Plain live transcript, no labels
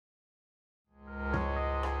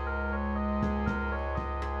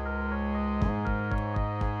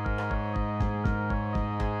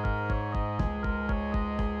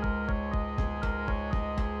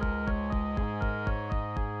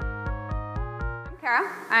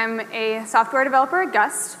Kara. I'm a software developer at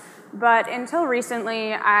Gust, but until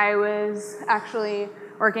recently I was actually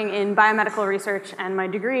working in biomedical research and my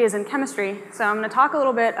degree is in chemistry. So I'm going to talk a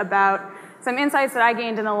little bit about some insights that I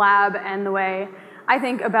gained in the lab and the way I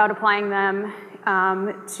think about applying them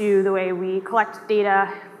to the way we collect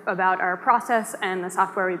data about our process and the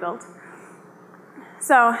software we built.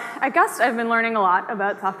 So at Gust, I've been learning a lot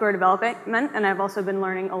about software development, and I've also been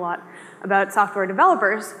learning a lot about software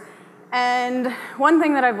developers. And one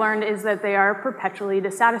thing that I've learned is that they are perpetually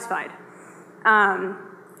dissatisfied.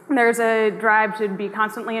 There's a drive to be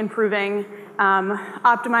constantly improving,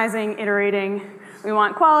 optimizing, iterating. We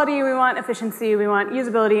want quality, we want efficiency, we want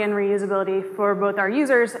usability and reusability for both our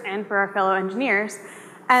users and for our fellow engineers.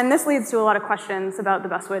 And this leads to a lot of questions about the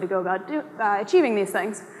best way to go about achieving these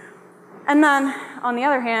things. And then, on the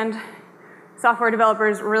other hand, software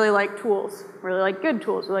developers really like tools, really like good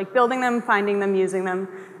tools. We like building them, finding them, using them.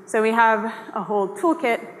 So we have a whole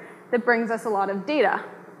toolkit that brings us a lot of data.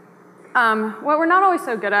 What we're not always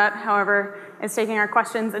so good at, however, is taking our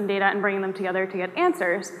questions and data and bringing them together to get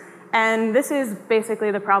answers. And this is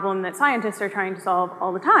basically the problem that scientists are trying to solve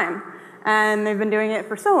all the time. And they've been doing it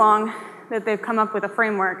for so long that they've come up with a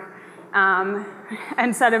framework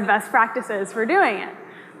and set of best practices for doing it.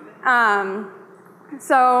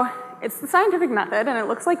 So it's the scientific method, and it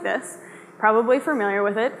looks like this. Probably familiar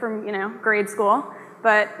with it from grade school.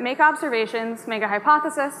 But make observations, make a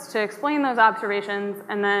hypothesis to explain those observations,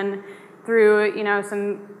 and then through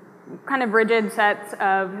some kind of rigid sets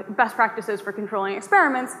of best practices for controlling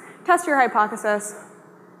experiments, test your hypothesis,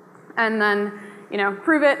 and then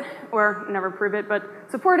prove it, or never prove it, but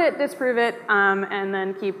support it, disprove it, and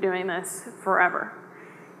then keep doing this forever.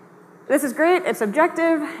 This is great, it's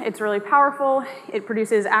objective, it's really powerful, it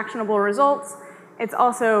produces actionable results. It's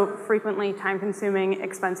also frequently time-consuming,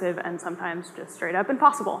 expensive, and sometimes just straight up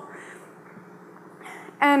impossible.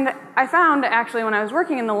 And I found, actually, when I was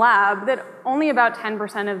working in the lab, that only about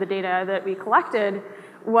 10% of the data that we collected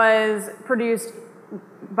was produced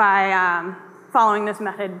by following this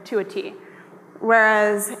method to a T.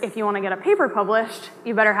 Whereas if you want to get a paper published,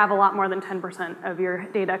 you better have a lot more than 10% of your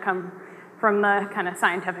data come from the kind of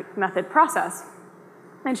scientific method process.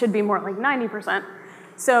 It should be more like 90%.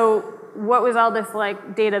 So what was all this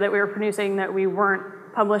data that we were producing that we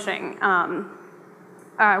weren't publishing?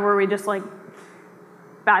 Were we just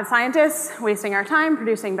bad scientists wasting our time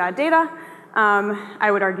producing bad data?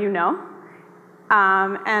 I would argue no.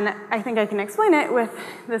 And I think I can explain it with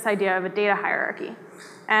this idea of a data hierarchy.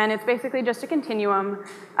 And it's basically just a continuum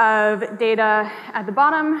of data at the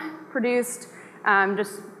bottom produced,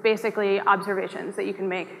 just basically observations that you can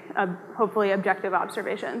make, hopefully objective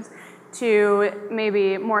observations, to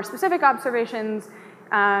maybe more specific observations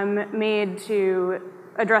made to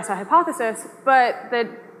address a hypothesis, but that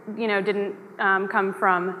didn't come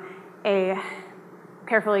from a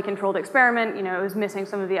carefully controlled experiment. It was missing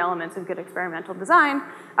some of the elements of good experimental design,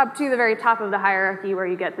 up to the very top of the hierarchy where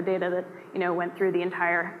you get the data that went through the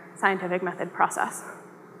entire scientific method process.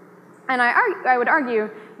 And I would argue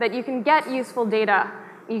that you can get useful data,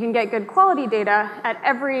 you can get good quality data at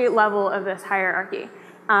every level of this hierarchy.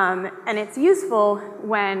 And it's useful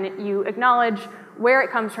when you acknowledge where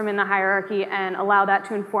it comes from in the hierarchy and allow that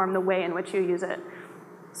to inform the way in which you use it.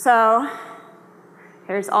 So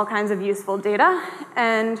here's all kinds of useful data.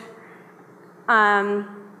 And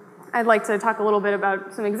I'd like to talk a little bit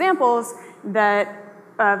about some examples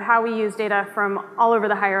of how we use data from all over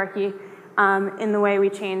the hierarchy in the way we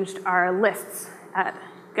changed our lists at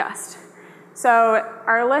Gust. So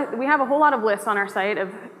we have a whole lot of lists on our site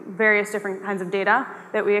of various different kinds of data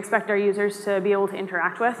that we expect our users to be able to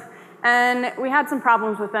interact with. And we had some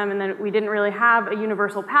problems with them in that we didn't really have a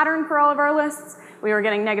universal pattern for all of our lists. We were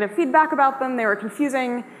getting negative feedback about them, they were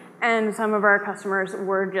confusing, and some of our customers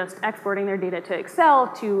were just exporting their data to Excel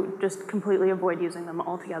to just completely avoid using them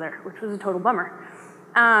altogether, which was a total bummer.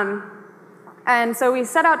 And so we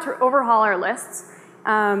set out to overhaul our lists,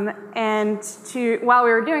 and while we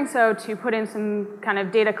were doing so, to put in some kind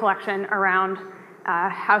of data collection around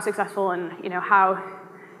how successful and how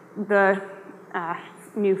the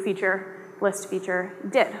new list feature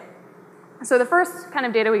did. So the first kind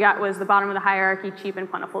of data we got was the bottom of the hierarchy, cheap and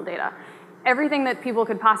plentiful data. Everything that people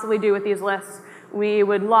could possibly do with these lists, we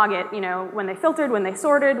would log it, when they filtered, when they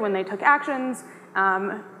sorted, when they took actions,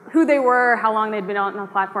 who they were, how long they'd been on the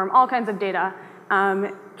platform, all kinds of data,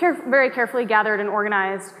 very carefully gathered and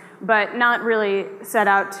organized, but not really set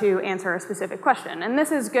out to answer a specific question. And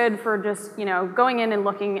this is good for just going in and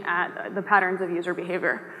looking at the patterns of user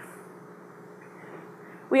behavior.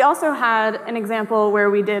 We also had an example where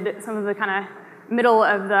we did some of the kind of middle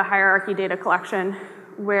of the hierarchy data collection,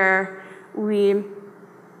 where we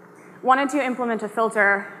wanted to implement a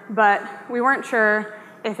filter, but we weren't sure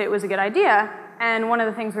if it was a good idea. And one of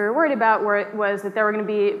the things we were worried about was that there were going to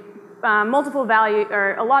be multiple value,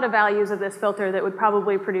 or a lot of values of this filter that would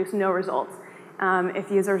probably produce no results if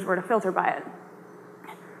users were to filter by it.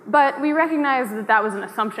 But we recognized that that was an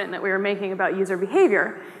assumption that we were making about user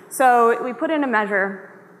behavior. So we put in a measure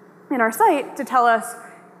in our site to tell us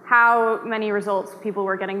how many results people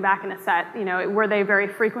were getting back in a set. You know, were they very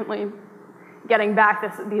frequently getting back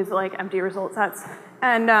these like empty result sets?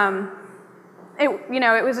 And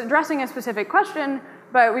it was addressing a specific question,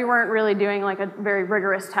 but we weren't really doing like a very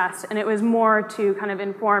rigorous test, and it was more to kind of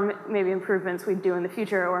inform maybe improvements we'd do in the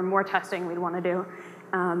future or more testing we'd want to do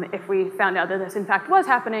if we found out that this in fact was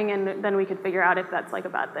happening, and then we could figure out if that's like a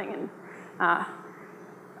bad thing and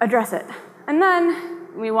address it. And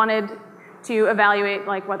then we wanted to evaluate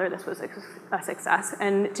like whether this was a success,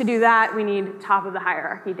 and to do that we need top of the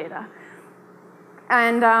hierarchy data.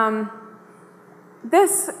 And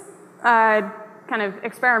this kind of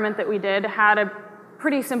experiment that we did had a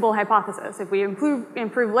pretty simple hypothesis. If we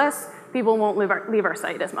improve lists, people won't leave our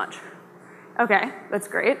site as much. Okay, that's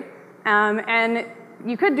great. And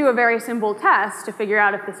you could do a very simple test to figure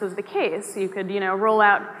out if this was the case. You could, roll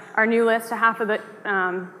out our new list to half of the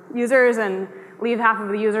users and leave half of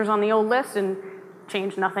the users on the old list and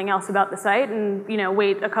change nothing else about the site, and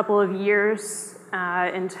wait a couple of years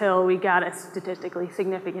until we got a statistically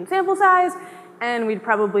significant sample size, and we'd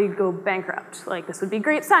probably go bankrupt. Like, this would be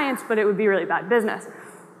great science, but it would be really bad business.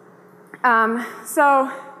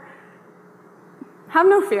 So have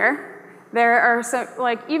no fear. There are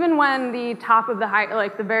even when the top of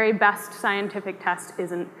the the very best scientific test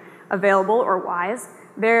isn't available or wise,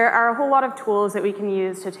 there are a whole lot of tools that we can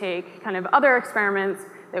use to take kind of other experiments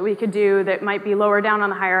that we could do that might be lower down on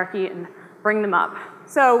the hierarchy and bring them up.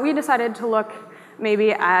 So we decided to look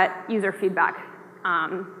maybe at user feedback,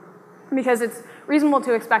 because it's reasonable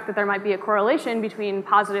to expect that there might be a correlation between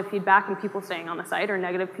positive feedback and people staying on the site, or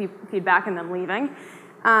negative feedback and them leaving.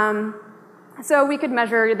 So we could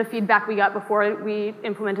measure the feedback we got before we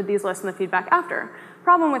implemented these lists and the feedback after.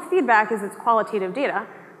 Problem with feedback is it's qualitative data,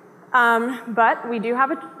 but we do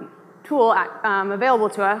have a tool available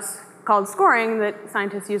to us called scoring that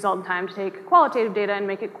scientists use all the time to take qualitative data and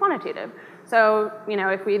make it quantitative. So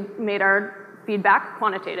if we made our feedback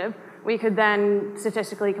quantitative, we could then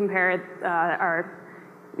statistically compare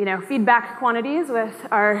our feedback quantities with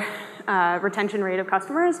our retention rate of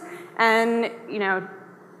customers, and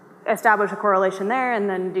establish a correlation there, and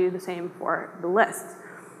then do the same for the lists.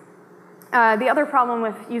 The other problem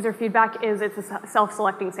with user feedback is it's a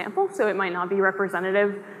self-selecting sample, so it might not be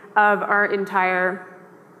representative of our entire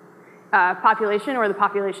population or the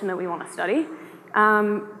population that we want to study.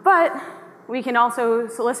 But we can also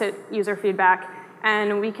solicit user feedback,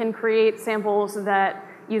 and we can create samples that,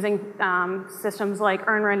 using systems like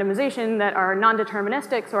earn randomization, that are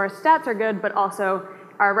non-deterministic, so our stats are good, but also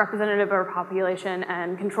are representative of our population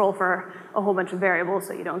and control for a whole bunch of variables,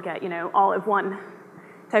 so you don't get all of one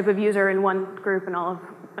type of user in one group and all of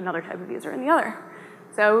another type of user in the other.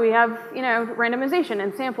 So we have randomization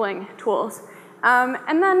and sampling tools.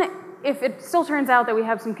 And then if it still turns out that we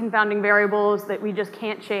have some confounding variables that we just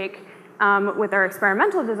can't shake with our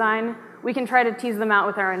experimental design, we can try to tease them out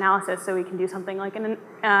with our analysis. So we can do something like an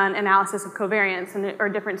analysis of covariance or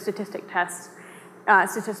different statistical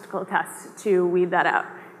tests to weed that out.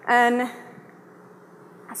 And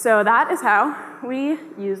so that is how we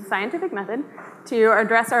use the scientific method to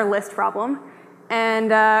address our list problem.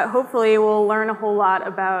 And hopefully we'll learn a whole lot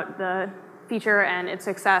about the feature and its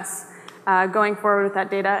success going forward with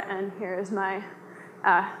that data. And here is my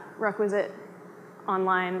requisite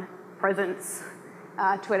online presence,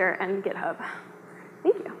 Twitter and GitHub.